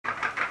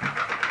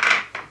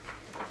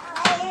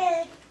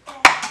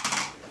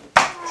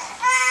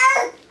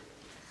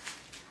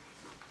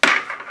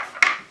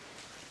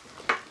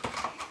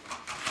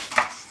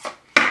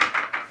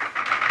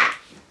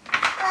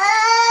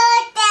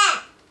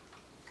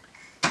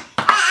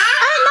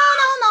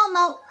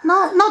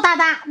，no no 大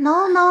大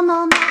 ，no no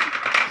no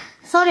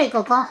no，sorry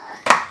哥哥。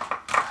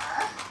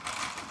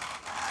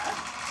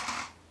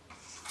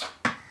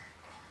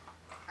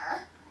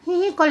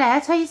希希過嚟啊，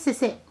秋姨食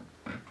食，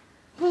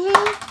希希，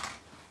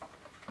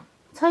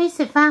秋姨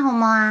食飯好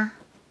冇啊？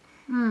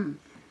嗯。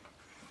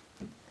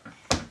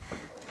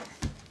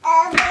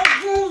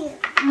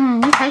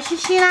你睇書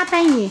書啦，不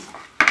如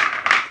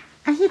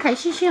阿希睇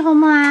書書好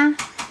冇啊？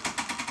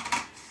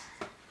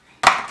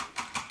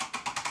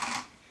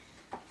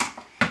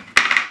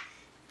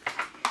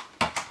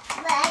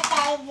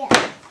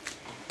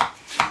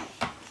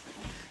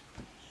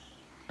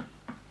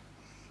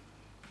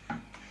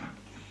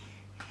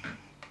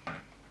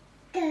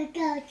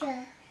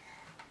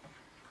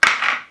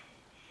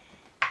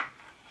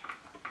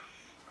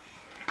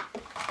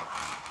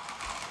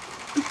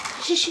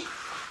書書，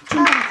轉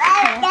頭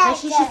睇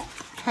書書，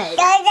係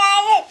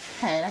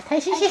啦，睇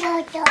書書，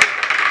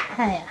係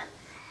啊，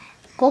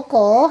嗰個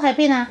喺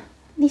邊啊？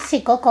你食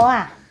嗰個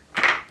啊？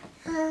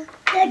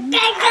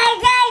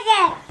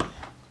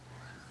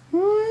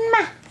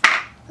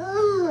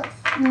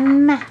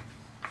嘛，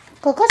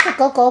哥哥食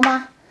嗰個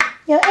嗎？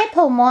有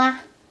apple 冇啊？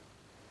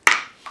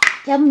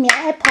有唔有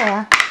apple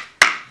啊？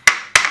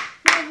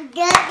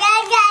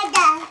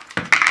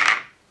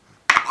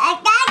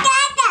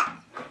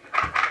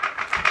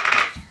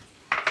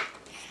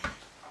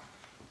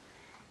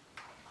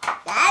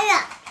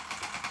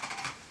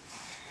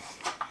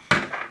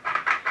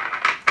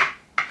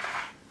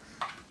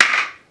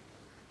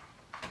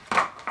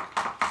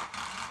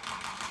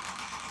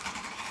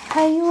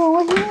係喎，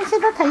我已經識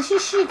得睇書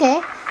書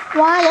嘅。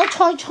哇，有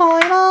菜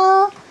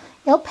啦，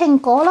有蘋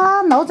果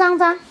啦，扭爭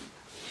爭。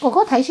哥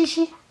哥睇書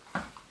書。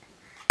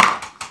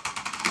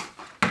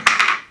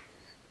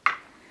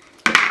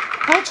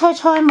有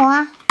菜冇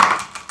啊？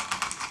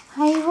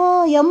係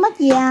喎，有乜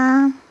嘢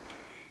啊？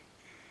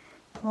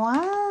哇！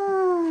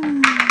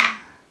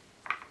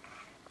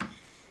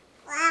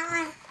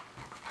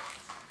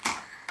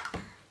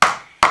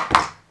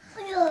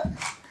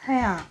係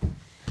啊。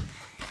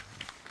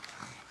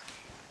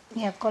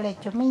你又過嚟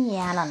做乜嘢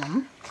啊，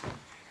琳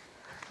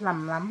琳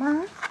啊？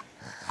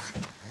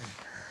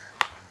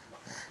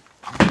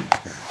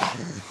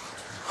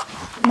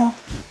喏，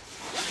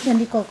人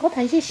哋哥哥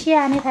睇書書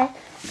啊，你睇，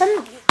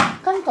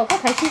跟哥哥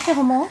睇書書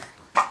好冇？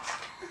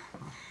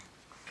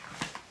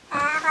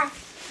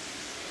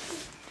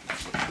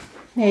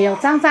你又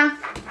爭，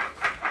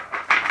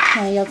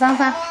你又爭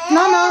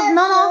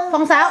，no，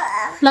 放手，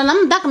琳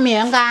琳唔得咁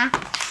樣㗎，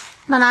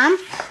琳琳，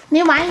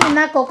你玩完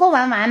啦，哥哥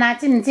玩完啦，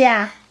知唔知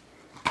啊？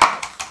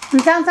唔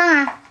爭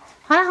啊！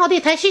好啦，我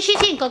哋睇書書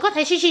先。哥哥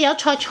睇書書有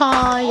菜，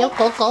有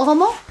果果，好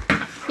冇？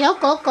有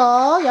果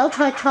果，有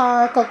菜。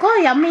哥哥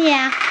有咩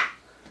啊？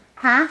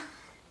吓？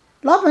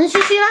攞本書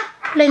書啦，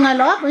另外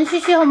攞一本書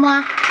書好冇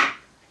啊？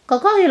哥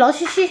哥去攞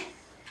書書。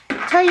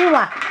秋姨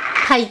話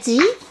提子，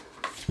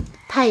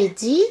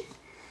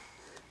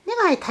呢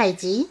個係提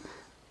子，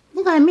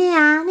呢個係咩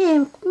啊？呢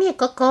係咩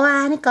果果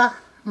啊？呢個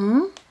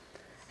係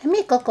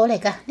咩果果嚟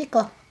㗎？呢個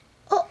呢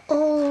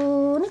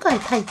個係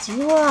提子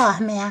喎，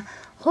係咪啊？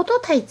好多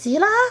提子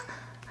啦，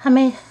係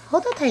咪好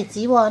多提子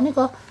喎？呢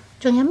個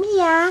仲有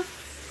咩啊？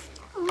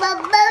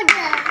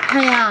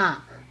係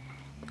啊，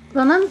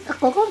琳琳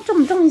哥哥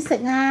中唔中意食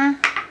啊？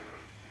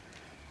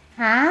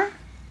嚇？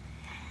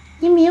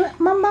要唔要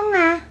掹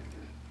啊？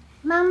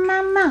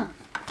掹。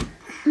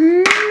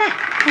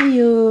哎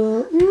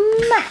呦，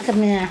咁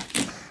樣啊？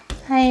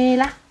係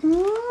啦，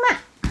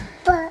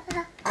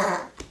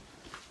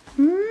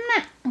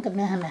咁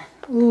樣係咪啊？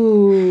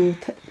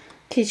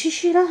騎書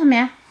書啦，係咪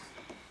啊？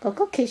哥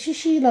哥騎書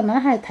書，琳琳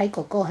係睇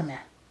哥哥係咪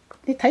啊？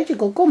你睇住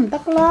哥哥唔得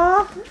噶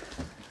啦。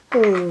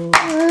係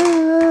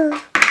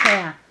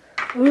啊。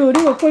呢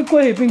個龜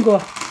係邊個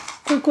啊？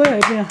龜喺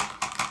邊啊？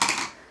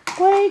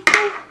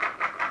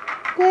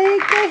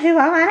龜去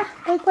玩啦！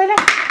龜咧？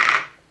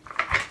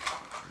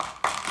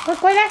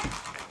龜咧？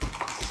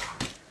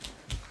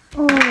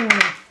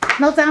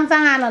攞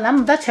爭啊！琳琳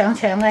唔得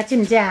搶啊，知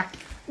唔知啊？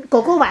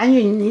哥哥玩完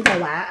你就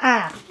玩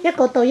啊，一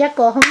個對一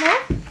個好唔好？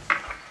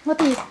我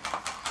哋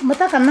冇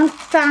得咁樣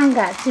爭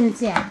㗎，知唔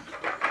知啊？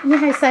你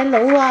係細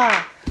佬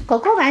啊，哥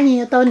哥玩完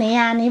要到你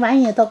啊，你玩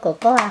完要到哥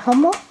哥啊，好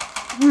冇？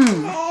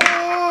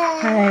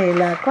係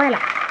啦，乖啦，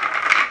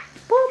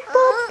啵，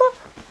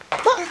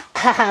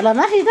哈哈，琳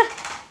琳去得，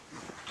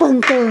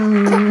蹦，做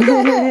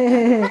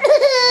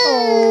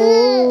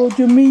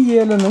咩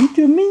嘢？琳琳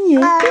做咩嘢？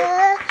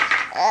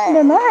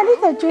琳琳喺呢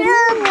度做咩啊？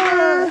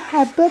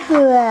係波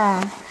波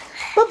啊？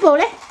波波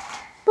咧？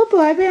波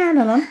波喺邊啊？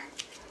琳琳？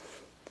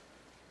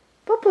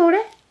波波咧？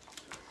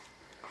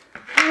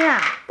係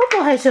啊，波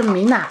波喺上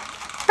面啊。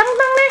燈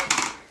咧？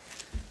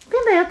邊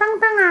度有燈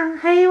啊？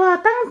係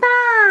喎，燈，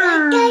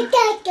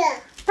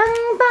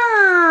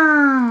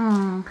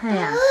係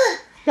啊。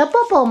有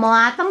波波冇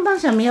啊？燈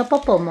上面有波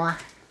波冇啊？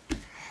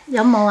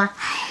有冇啊？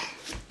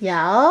有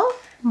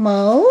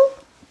冇？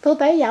到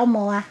底有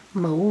冇啊？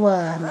冇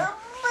啊，係咪？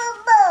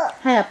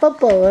係啊，波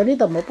波呢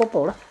度冇波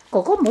波咯。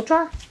哥哥唔好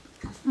抓。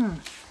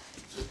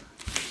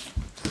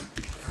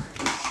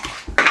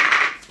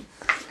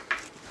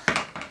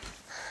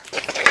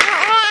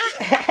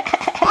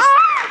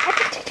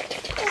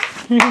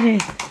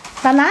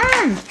Lần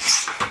Lan.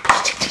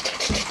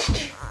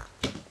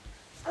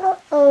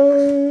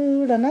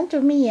 Lần Lan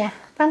chuẩn bị à?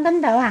 Tăng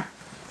cân đầu à?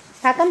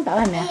 Ta cân đầu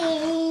hả mẹ?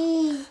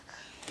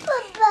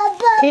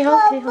 Khi hô,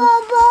 khi hô.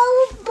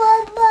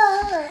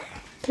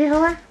 Khi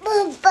hô á?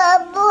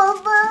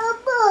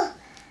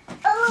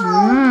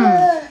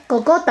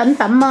 Cô tận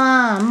tận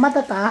mà, mất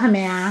tất cả hả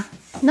mẹ à?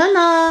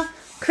 No,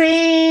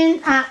 clean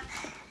up,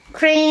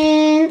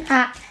 clean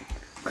up,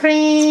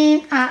 clean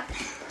up.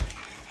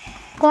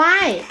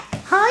 Quay,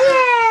 oh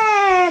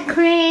yeah,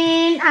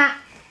 clean up.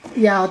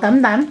 Giờ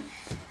tận tận.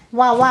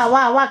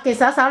 Wow, kìa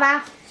sợ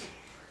la.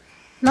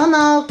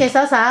 No, kìa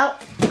sợ.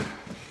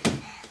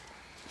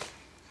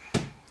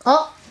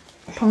 Ồ,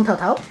碰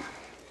頭，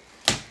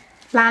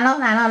爛咯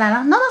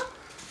，no，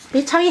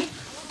別吹，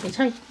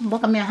唔好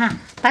咁樣嚇，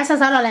擺手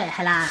落嚟，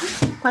係啦，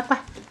乖，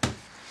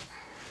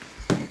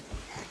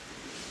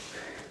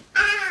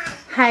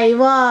係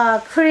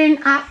喎 ，clean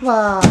up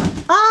喎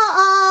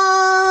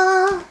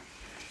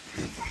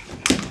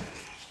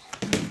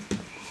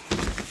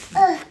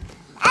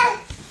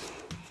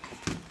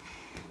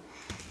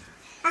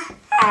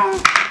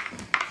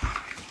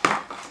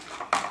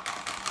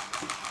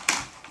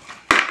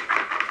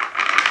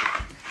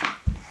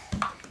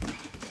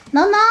，No，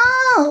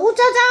烏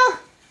糟糟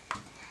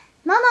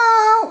 ，No，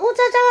烏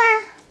糟糟啊！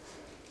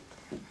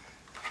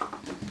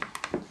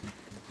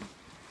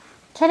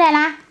出嚟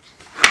啦！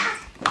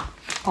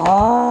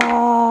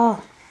哦，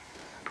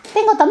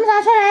邊個抌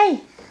晒出嚟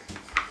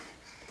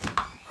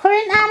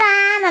 ？Clean up 啦，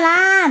蘭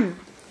蘭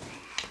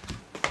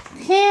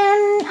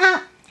 ，clean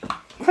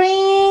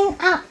up，clean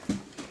up，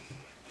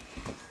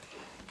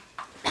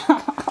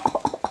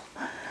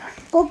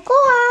哥哥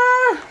啊！